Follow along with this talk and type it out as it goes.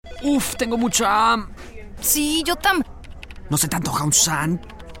Uf, tengo mucha hambre. Sí, yo también. ¿No se te antoja un san?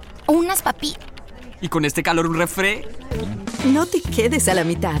 O unas papitas. ¿Y con este calor un refré? No te quedes a la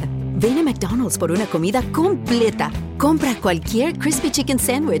mitad. Ven a McDonald's por una comida completa. Compra cualquier Crispy Chicken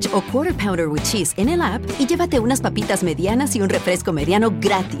Sandwich o Quarter Pounder with Cheese en el app y llévate unas papitas medianas y un refresco mediano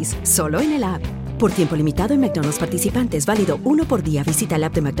gratis, solo en el app. Por tiempo limitado en McDonald's participantes, válido 1 por día. Visita el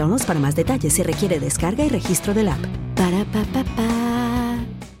app de McDonald's para más detalles. Se requiere descarga y registro del app. Para pa pa pa.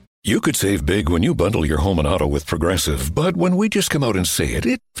 You could save big when you bundle your home and auto with Progressive, but when we just come out and say it,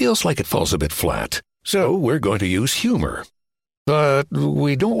 it feels like it falls a bit flat. So we're going to use humor. But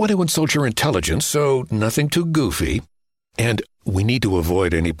we don't want to insult your intelligence, so nothing too goofy. And we need to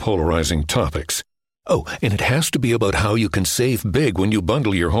avoid any polarizing topics. Oh, and it has to be about how you can save big when you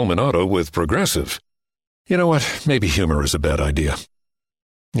bundle your home and auto with Progressive. You know what? Maybe humor is a bad idea.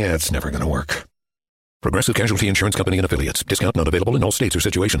 Yeah, it's never going to work. Progressive Casualty Insurance Company and Affiliates. Discount not available in all states or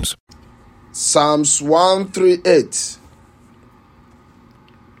situations. Psalms 138.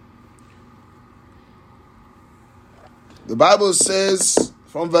 The Bible says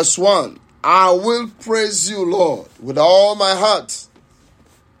from verse 1, I will praise you, Lord, with all my heart.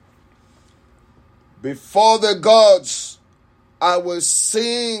 Before the gods, I will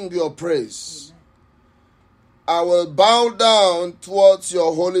sing your praise. I will bow down towards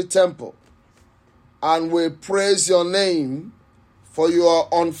your holy temple and will praise your name for your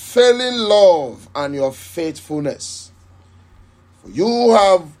unfailing love and your faithfulness. For you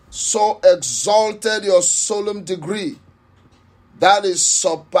have so exalted your solemn degree that is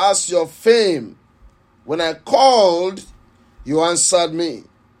surpassed your fame. When I called, you answered me.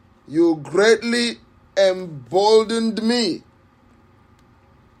 You greatly emboldened me.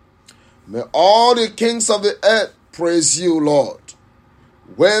 May all the kings of the earth praise you, Lord.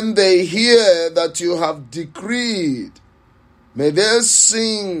 When they hear that you have decreed, may they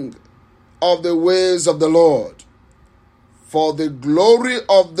sing of the ways of the Lord. For the glory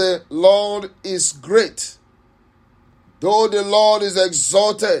of the Lord is great. Though the Lord is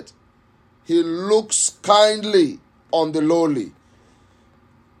exalted, he looks kindly on the lowly.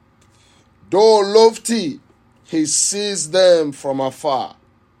 Though lofty, he sees them from afar.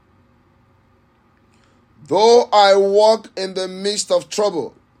 Though I walk in the midst of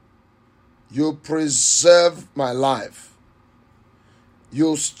trouble, you preserve my life.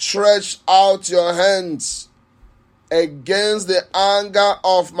 You stretch out your hands against the anger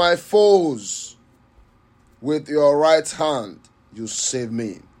of my foes. With your right hand, you save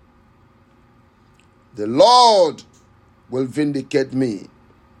me. The Lord will vindicate me.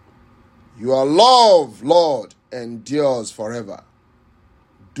 Your love, Lord, endures forever.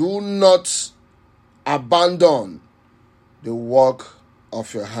 Do not abandon the work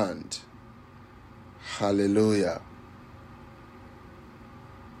of your hand. Hallelujah.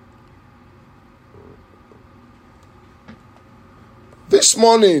 This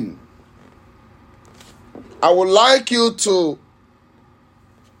morning, I would like you to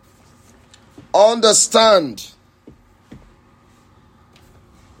understand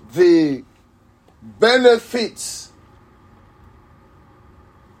the benefits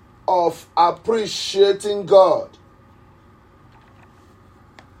of appreciating God.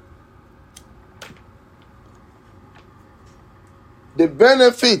 The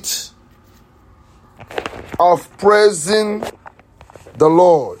benefit of praising the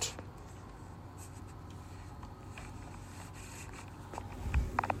Lord.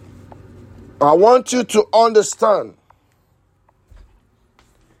 I want you to understand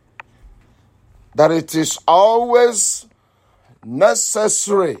that it is always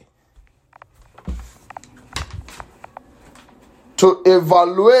necessary to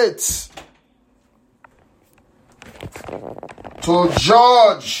evaluate, to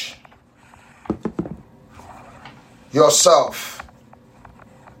judge yourself.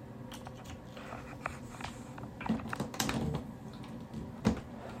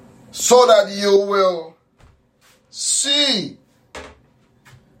 So that you will see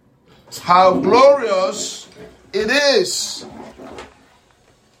how glorious it is,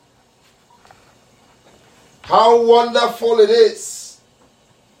 how wonderful it is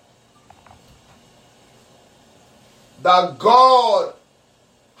that God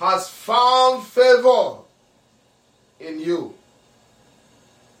has found favor in you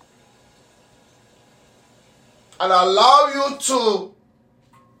and allow you to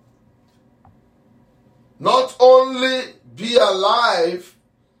not only be alive,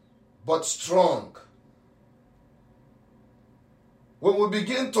 but strong. When we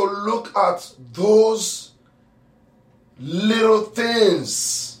begin to look at those little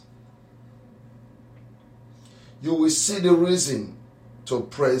things, you will see the reason to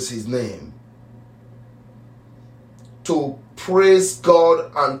praise his name, to praise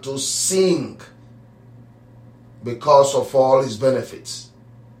God and to sing because of all his benefits.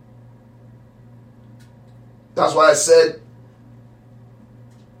 That's why I said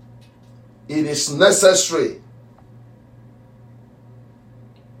it is necessary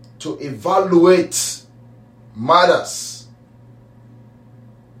to evaluate matters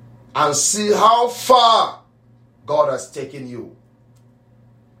and see how far God has taken you.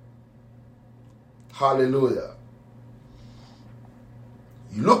 Hallelujah.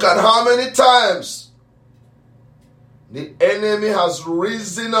 You look at how many times the enemy has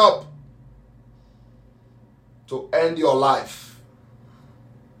risen up to end your life,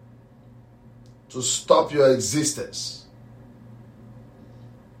 to stop your existence,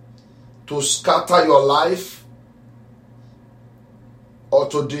 to scatter your life, or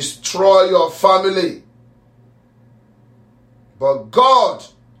to destroy your family. But God,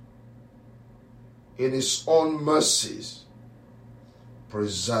 in his own mercies,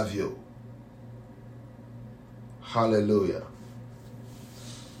 preserve you. Hallelujah.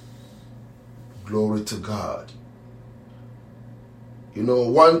 Glory to God. You know,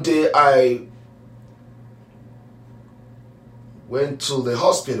 one day I went to the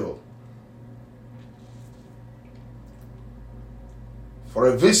hospital for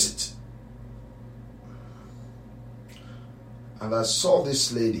a visit. And I saw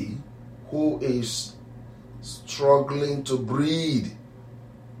this lady who is struggling to breathe.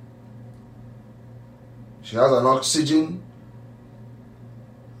 She has an oxygen,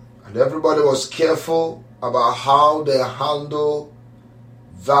 and everybody was careful about how they handle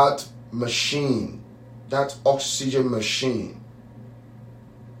that machine, that oxygen machine,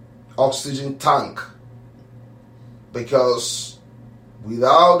 oxygen tank, because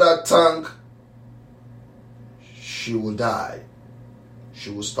without that tank, she will die. She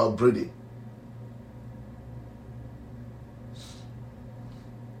will stop breathing.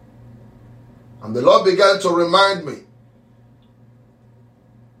 And the Lord began to remind me,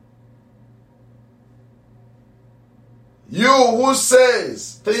 you who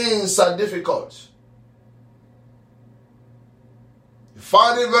says things are difficult, you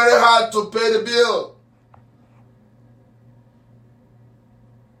find it very hard to pay the bill.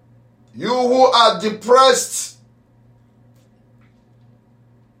 You who are depressed,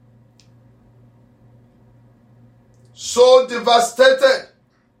 so devastated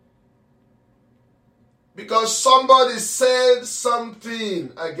because somebody said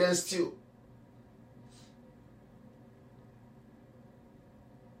something against you.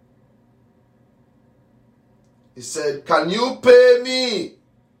 He said, can you pay me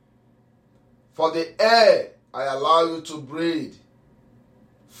for the air I allow you to breathe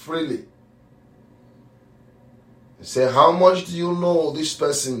freely? He said, how much do you know this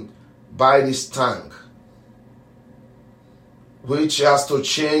person buy this tank, which has to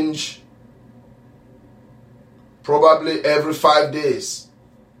change probably every 5 days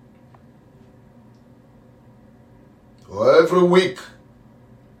or every week,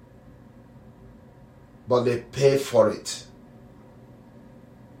 but they pay for it.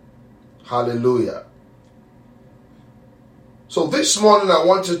 Hallelujah. So this morning I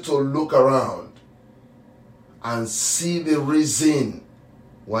want you to look around and see the reason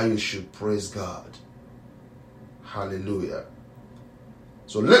why you should praise God. Hallelujah.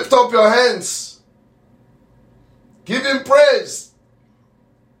 So lift up your hands. Give him praise.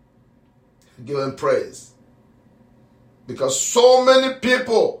 Give him praise. Because so many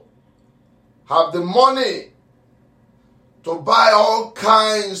people have the money to buy all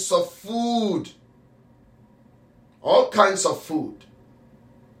kinds of food. All kinds of food.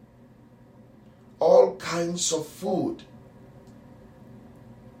 All kinds of food.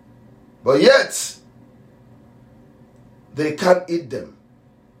 But yet, they can't eat them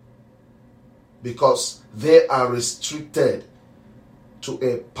because they are restricted to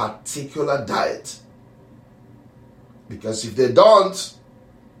a particular diet. Because if they don't,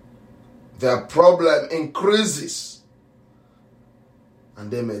 their problem increases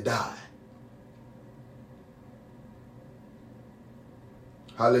and they may die.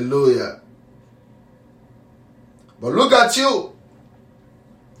 Hallelujah. But look at you.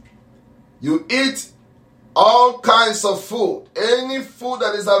 You eat all kinds of food. Any food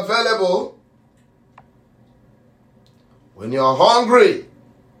that is available. When you're hungry,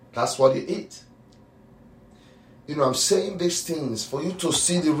 that's what you eat. You know, I'm saying these things for you to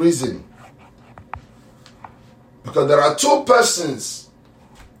see the reason. Because there are two persons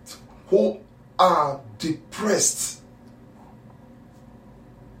who are depressed.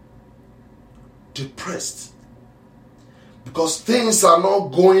 Depressed. because things are not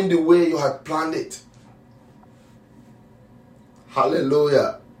going the way you had planned it.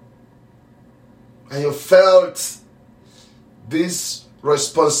 Hallelujah. And you felt this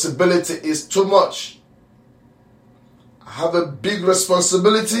responsibility is too much. I have a big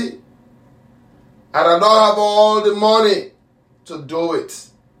responsibility and I don't have all the money to do it.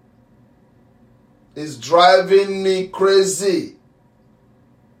 It's driving me crazy.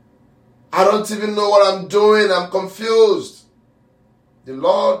 I don't even know what I'm doing. I'm confused. The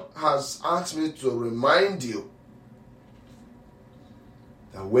Lord has asked me to remind you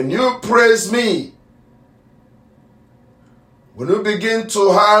that when you praise me, when you begin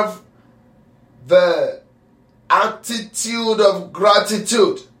to have the attitude of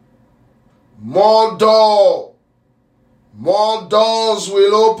gratitude, more doors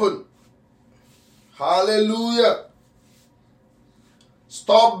will open. Hallelujah.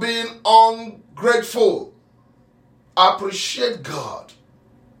 Stop being ungrateful. Appreciate God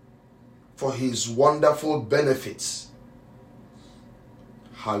for His wonderful benefits.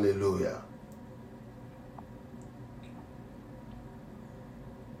 Hallelujah.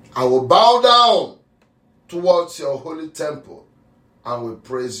 I will bow down towards your holy temple and will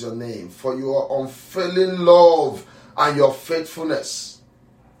praise your name for your unfailing love and your faithfulness.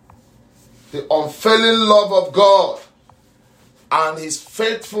 The unfailing love of God and His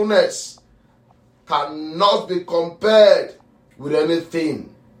faithfulness cannot be compared with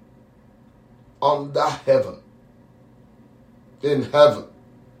anything under heaven. In heaven,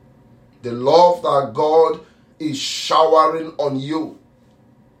 the love that God is showering on you,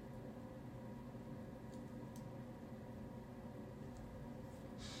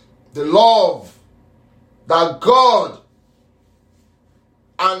 the love that God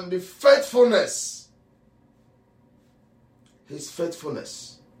and the faithfulness, His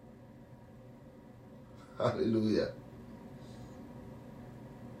faithfulness. Hallelujah.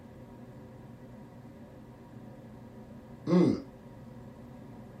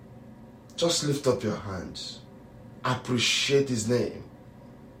 Just lift up your hands. Appreciate His name.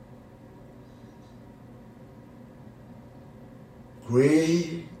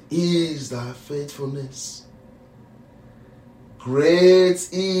 Great is thy faithfulness. Great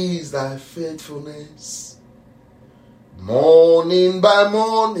is thy faithfulness. Morning by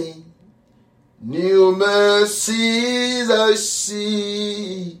morning, new mercies I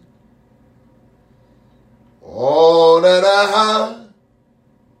see. All that I have,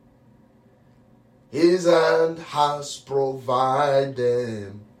 His hand has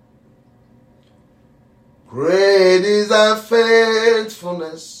provided. Great is thy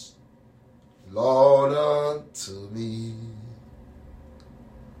faithfulness, Lord, unto me.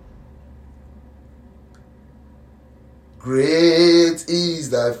 Great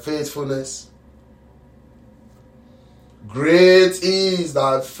is thy faithfulness. Great is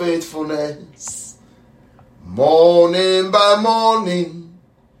thy faithfulness. Morning by morning,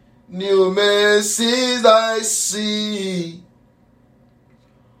 new mercies I see.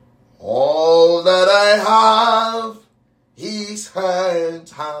 All that I have, His hand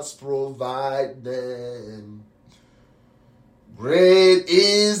has provided. Great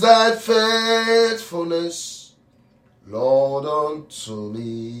is thy faithfulness, Lord, unto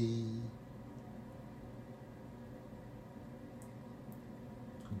me.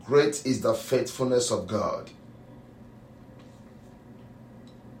 Great is the faithfulness of God.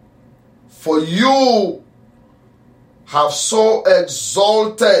 For you have so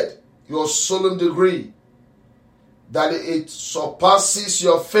exalted your solemn degree that it surpasses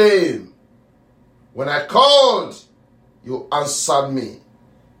your fame. When I called, you answered me.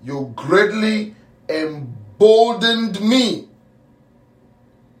 You greatly emboldened me.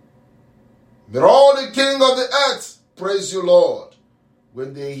 May all the king of the earth praise you, Lord,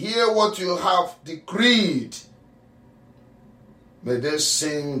 when they hear what you have decreed. May they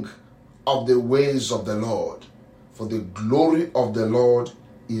sing of the ways of the Lord, for the glory of the Lord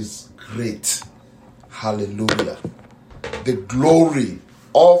is great. Hallelujah. The glory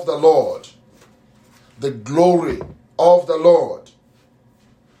of the Lord. The glory of the Lord.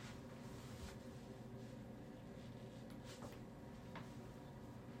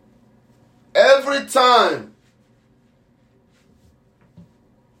 Every time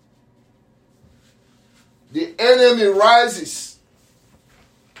the enemy rises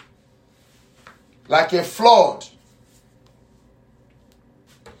like a flood,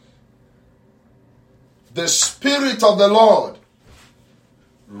 the Spirit of the Lord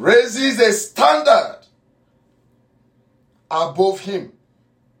raises a standard above him.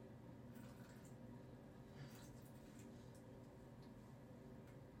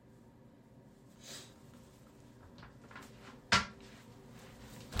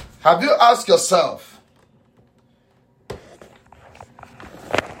 Have you asked yourself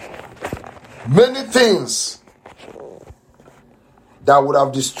many things that would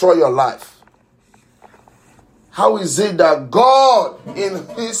have destroyed your life? How is it that God, in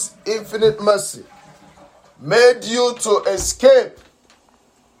His infinite mercy, made you to escape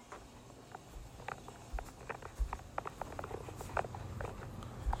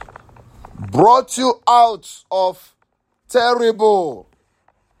brought you out of terrible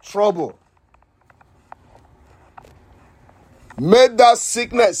trouble, made that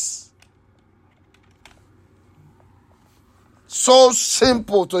sickness so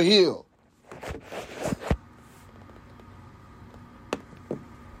simple to heal?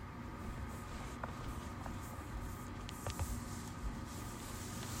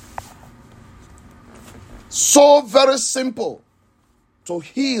 So very simple to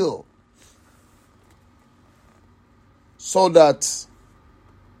heal, so that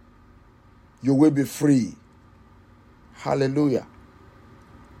you will be free. Hallelujah.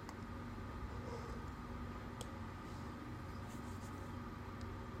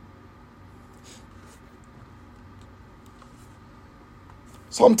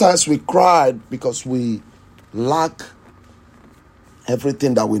 Sometimes we cry because we lack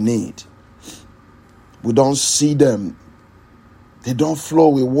everything that we need. We don't see them. They don't flow.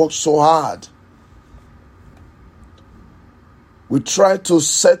 We work so hard. We try to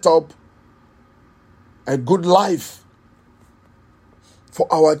set up a good life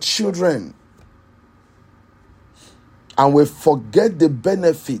for our children, and we forget the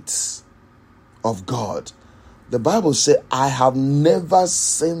benefits of God. The Bible says, I have never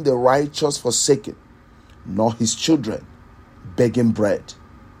seen the righteous forsaken, nor his children begging bread.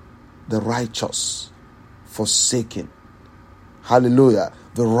 The righteous forsaken. Hallelujah.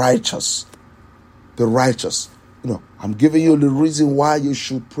 The righteous. The righteous. I'm giving you the reason why you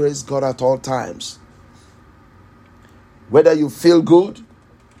should praise God at all times. Whether you feel good,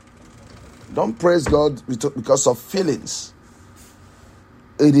 don't praise God because of feelings.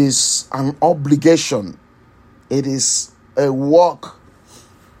 It is an obligation. It is a work.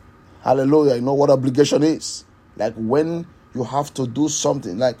 Hallelujah. You know what obligation is? Like when you have to do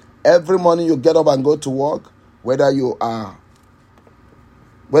something. Like every morning you get up and go to work, whether you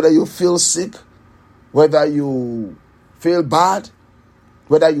feel sick, whether you feel bad,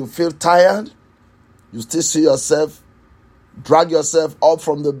 whether you feel tired, you still see yourself, drag yourself up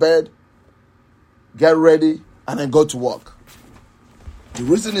from the bed, get ready, and then go to work. The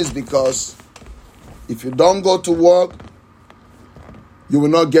reason is because if you don't go to work, you will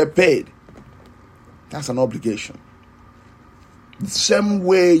not get paid. That's an obligation. The same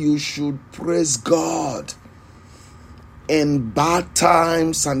way you should praise God in bad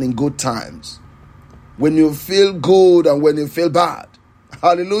times and in good times. When you feel good and when you feel bad.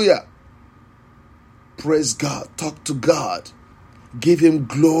 Hallelujah. Praise God. Talk to God. Give Him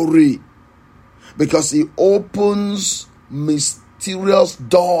glory. Because He opens mysterious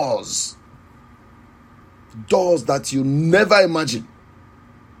doors. Doors that you never imagined.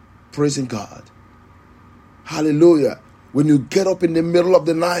 Praising God. Hallelujah. When you get up in the middle of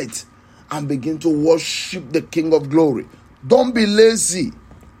the night and begin to worship the King of Glory. Don't be lazy.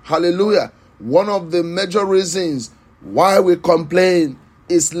 Hallelujah. One of the major reasons why we complain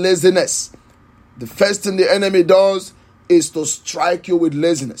is laziness. The first thing the enemy does is to strike you with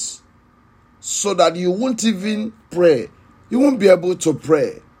laziness, so that you won't even pray. You won't be able to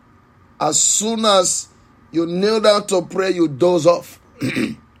pray. As soon as you kneel down to pray, you doze off.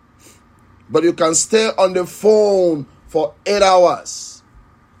 But you can stay on the phone for 8 hours.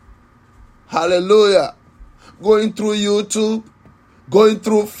 Hallelujah. Going through YouTube, going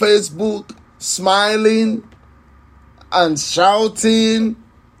through Facebook, smiling and shouting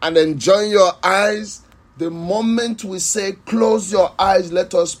and enjoying your eyes. The moment we say, close your eyes,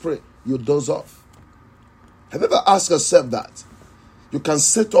 let us pray, you doze off. Have you ever asked yourself that? You can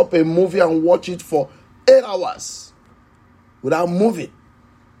set up a movie and watch it for 8 hours without moving.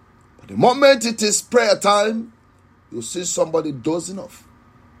 But the moment it is prayer time, you see somebody dozing off,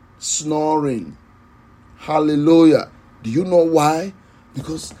 snoring. Hallelujah. Do you know why?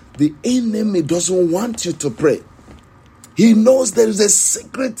 Because the enemy doesn't want you to pray. He knows there is a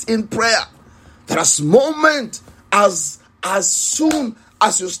secret in prayer. There are moments as soon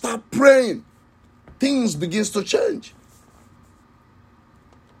as you start praying, things begin to change.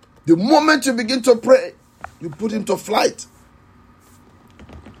 The moment you begin to pray, you put him to flight.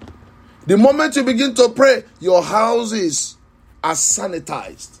 The moment you begin to pray, your houses are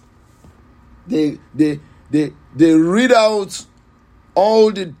sanitized. They read out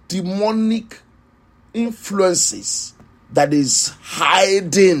all the demonic influences that is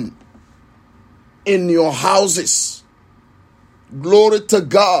hiding in your houses. Glory to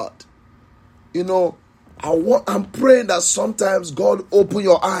God. You know, I'm praying that sometimes God open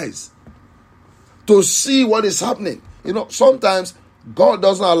your eyes to see what is happening. You know, sometimes God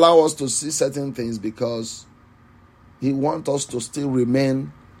doesn't allow us to see certain things because He wants us to still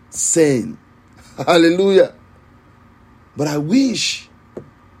remain sane. Hallelujah. But I wish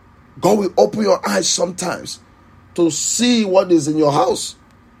God will open your eyes sometimes to see what is in your house.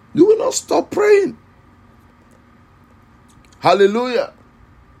 You will not stop praying. Hallelujah.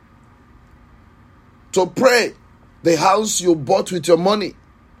 To pray, the house you bought with your money,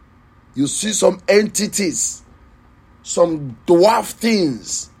 you see some entities, some dwarf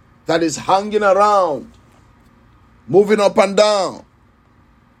things that is hanging around, moving up and down.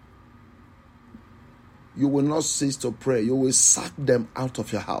 You will not cease to pray. You will sack them out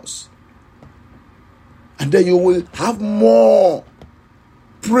of your house. And then you will have more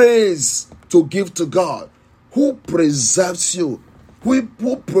praise to give to God, who preserves you,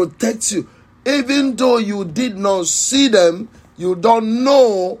 who protects you. Even though you did not see them, you don't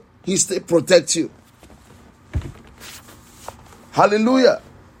know He still protects you. Hallelujah.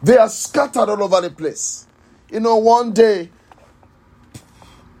 They are scattered all over the place. You know, one day,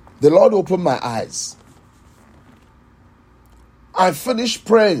 the Lord opened my eyes. I finished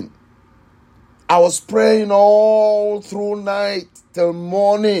praying. I was praying all through night till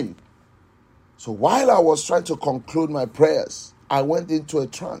morning. So while I was trying to conclude my prayers, I went into a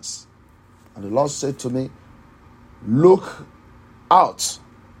trance. And the Lord said to me, look out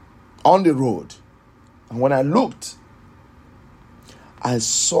on the road. And when I looked, I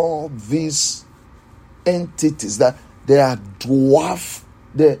saw these entities that they are dwarf.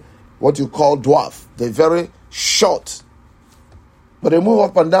 They're what you call dwarf. They're very short. But they move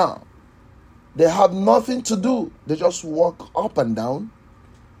up and down. They have nothing to do. They just walk up and down.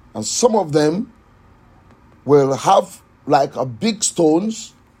 And some of them will have like a big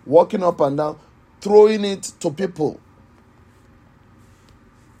stones walking up and down, throwing it to people.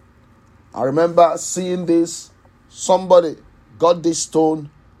 I remember seeing this. Somebody got this stone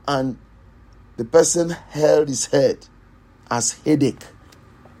and the person held his head as headache.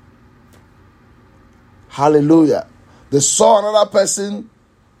 Hallelujah. They saw another person,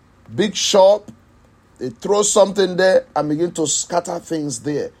 big shop. They throw something there and begin to scatter things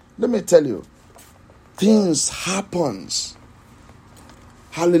there. Let me tell you, things happens.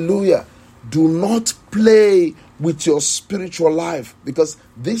 Hallelujah. Do not play with your spiritual life, because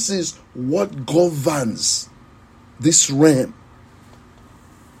this is what governs this realm.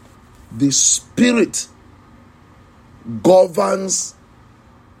 The spirit governs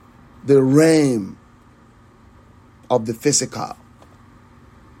the realm of the physical,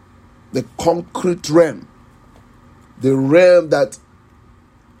 the concrete realm, the realm that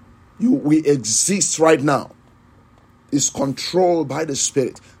we exist right now is controlled by the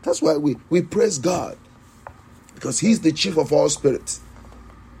Spirit. That's why we praise God, because He's the chief of all spirits.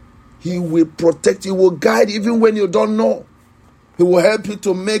 He will protect, He will guide even when you don't know. He will help you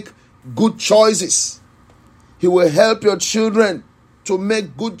to make good choices. He will help your children to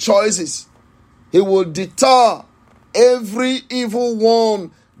make good choices. He will deter every evil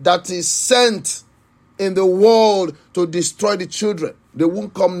one that is sent in the world to destroy the children. They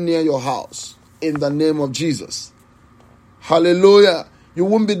won't come near your house in the name of Jesus. Hallelujah. You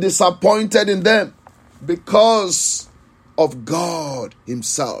won't be disappointed in them because of God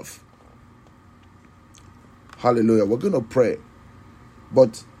Himself. Hallelujah. We're going to pray.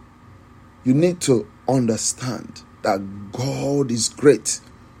 But you need to understand that God is great.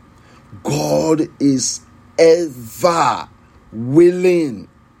 God is ever willing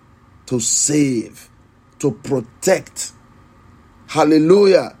to save, to protect.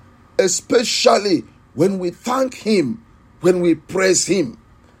 Hallelujah. Especially when we thank Him, when we praise Him,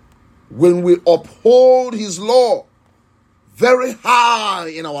 when we uphold His law very high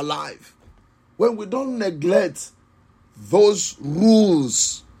in our life, when we don't neglect those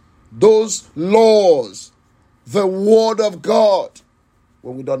rules, those laws, the word of God,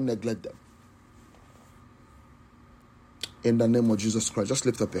 when we don't neglect them. In the name of Jesus Christ, just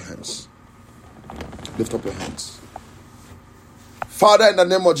lift up your hands. Lift up your hands. Father, in the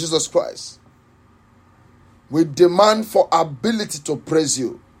name of Jesus Christ, we demand for ability to praise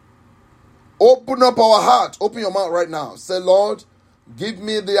You. Open up our heart. Open your mouth right now. Say, Lord, give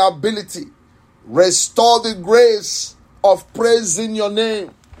me the ability. Restore the grace of praising Your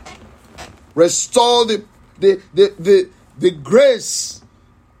name. Restore the grace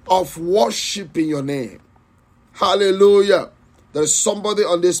of worshiping Your name. Hallelujah. There's somebody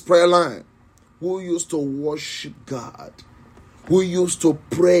on this prayer line. who used to worship God, who used to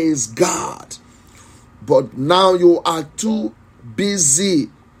praise God, but now you are too busy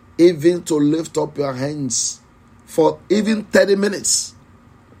even to lift up your hands for even 30 minutes,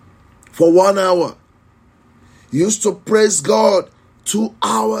 for 1 hour. You used to praise God 2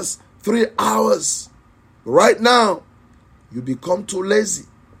 hours, 3 hours. Right now, you become too lazy.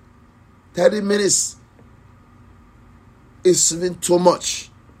 30 minutes is even too much.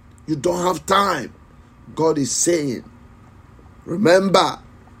 You don't have time. God is saying, remember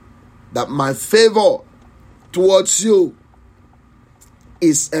that my favor towards you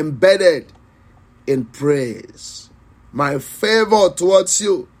is embedded in praise. My favor towards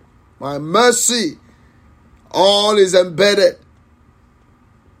you, my mercy, all is embedded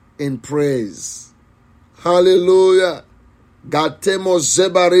in praise. Hallelujah. Gatemo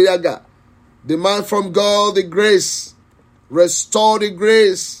zebariaga. Demand from God the grace. Restore the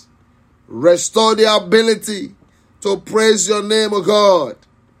grace. Restore the ability to praise your name, O God.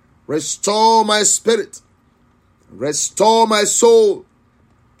 Restore my spirit. Restore my soul,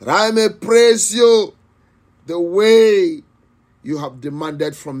 that I may praise you the way you have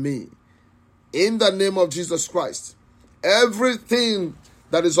demanded from me. In the name of Jesus Christ, everything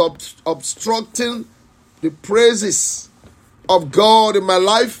that is obstructing the praises of God in my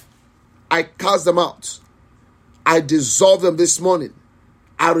life, I cast them out. I dissolve them this morning.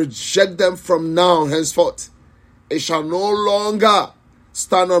 I reject them from now henceforth. It shall no longer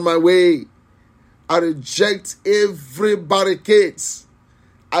stand on my way. I reject every barricades.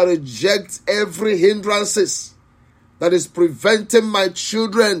 I reject every hindrances that is preventing my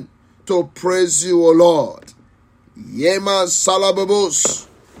children to praise you, O Lord. Yema salababos,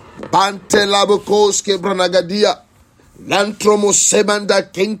 bante labokos kebranagadia, lantromo sebanda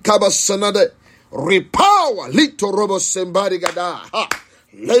kinkabasanade, repower lito robo sembari gada,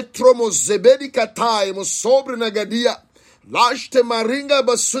 letromo zebedi katai mo sobre nagadia, lashte maringa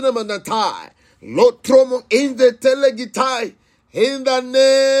basuna manatai, lotromo in the telegitai. In the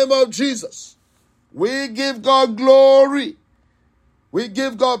name of Jesus, we give God glory. We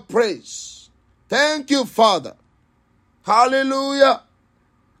give God praise. Thank you, Father. Hallelujah.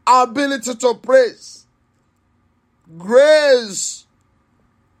 Ability to praise. Grace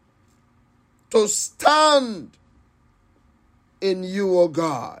to stand in you, O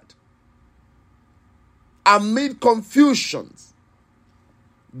God. Amid confusions.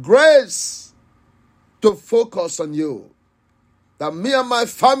 Grace to focus on you. That me and my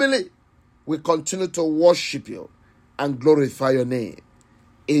family will continue to worship you and glorify your name.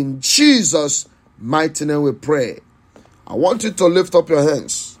 In Jesus' mighty name we pray. I want you to lift up your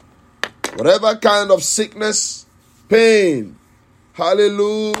hands. Whatever kind of sickness, pain,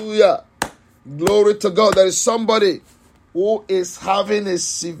 hallelujah, glory to God. There is somebody who is having a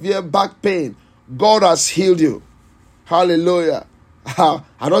severe back pain. God has healed you. Hallelujah. I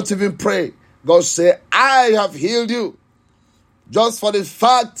don't even pray. God say, I have healed you. Just for the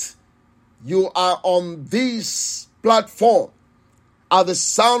fact you are on this platform, at the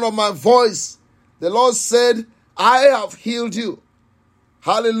sound of my voice, the Lord said, I have healed you.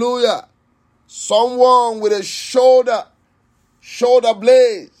 Hallelujah. Someone with a shoulder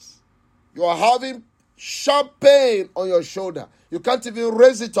blades. You are having sharp pain on your shoulder. You can't even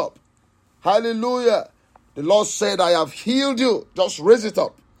raise it up. Hallelujah. The Lord said, I have healed you. Just raise it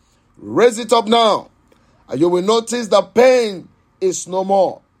up. Raise it up now. And you will notice the pain is no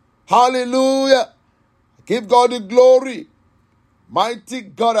more. Hallelujah. Give God the glory. Mighty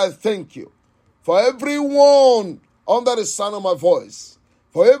God, I thank you for everyone under the sound of my voice,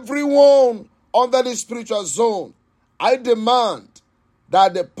 for everyone under the spiritual zone. I demand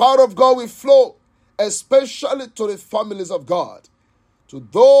that the power of God will flow, especially to the families of God, to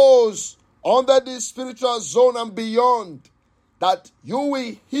those under the spiritual zone and beyond, that you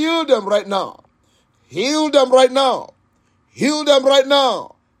will heal them right now. Heal them right now. Heal them right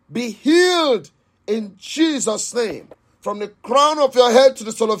now. Be healed in Jesus' name. From the crown of your head to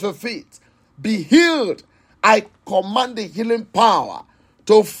the sole of your feet. Be healed. I command the healing power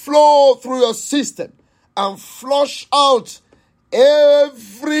to flow through your system and flush out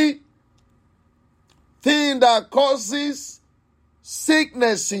everything that causes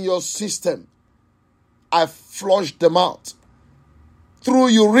sickness in your system. I flush them out. Through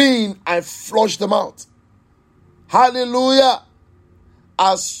urine, I flush them out. Hallelujah.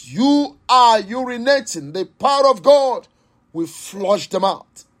 As you are urinating, the power of God will flush them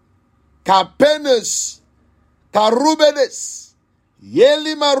out. Kapenes, karubenes,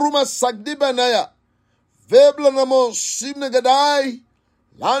 yeli maruma sagdibanaya, veblanamo simnegadai,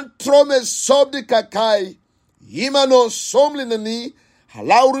 lantrome sobdi kakai, yimano somlinani,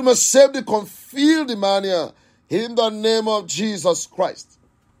 Allow him to save the confused mania in the name of Jesus Christ.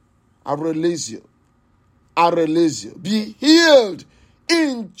 I release you. I release you. Be healed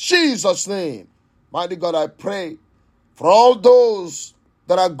in Jesus' name. Mighty God, I pray for all those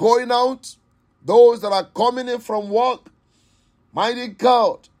that are going out, those that are coming in from work. Mighty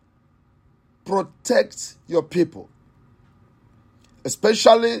God, protect your people,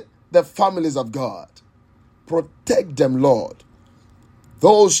 especially the families of God. Protect them, Lord.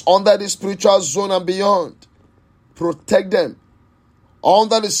 Those under the spiritual zone and beyond, protect them.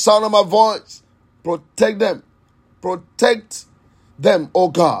 Under the sound of my voice, protect them. Protect them, oh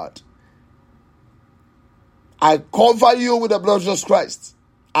God. I cover you with the blood of Jesus Christ.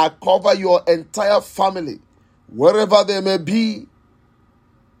 I cover your entire family, wherever they may be,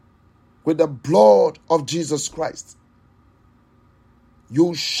 with the blood of Jesus Christ.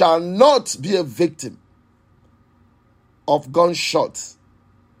 You shall not be a victim of gunshots,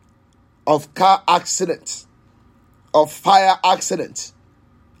 of car accidents, of fire accidents.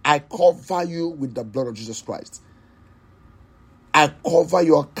 I cover you with the blood of Jesus Christ. I cover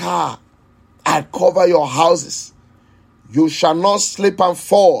your car. I cover your houses. You shall not slip and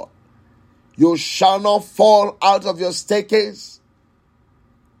fall. You shall not fall out of your staircase.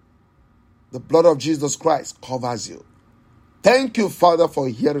 The blood of Jesus Christ covers you. Thank you, Father, for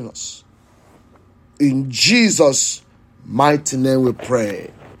hearing us. In Jesus' mighty name we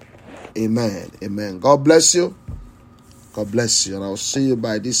pray. Amen. Amen. God bless you. God bless you. And I'll see you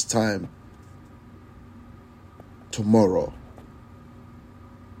by this time tomorrow.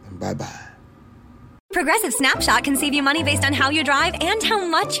 And bye-bye. Progressive Snapshot can save you money based on how you drive and how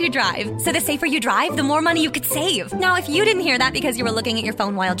much you drive. So the safer you drive, the more money you could save. Now, if you didn't hear that because you were looking at your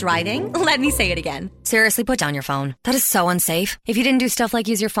phone while driving, let me say it again. Seriously, put down your phone. That is so unsafe. If you didn't do stuff like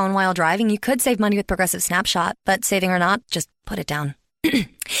use your phone while driving, you could save money with Progressive Snapshot. But saving or not, just put it down.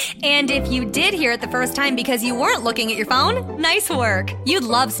 And if you did hear it the first time because you weren't looking at your phone, nice work. You'd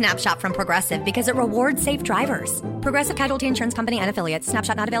love Snapshot from Progressive because it rewards safe drivers. Progressive Casualty Insurance Company and Affiliates.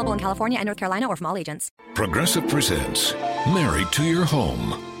 Snapshot not available in California and North Carolina or from all agents. Progressive presents Married to Your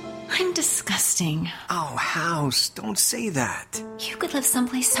Home. I'm disgusting. Oh, House, don't say that. You could live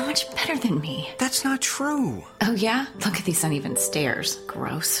someplace so much better than me. That's not true. Oh, yeah? Look at these uneven stairs.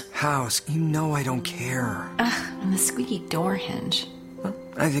 Gross. House, you know I don't care. Ugh, and the squeaky door hinge. Well,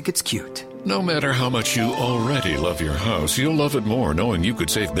 I think it's cute. No matter how much you already love your house, you'll love it more knowing you could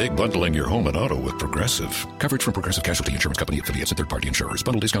save big bundling your home and auto with Progressive. Coverage from Progressive Casualty Insurance Company, affiliates, and third-party insurers.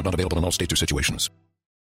 Bundle discount not available in all states or situations.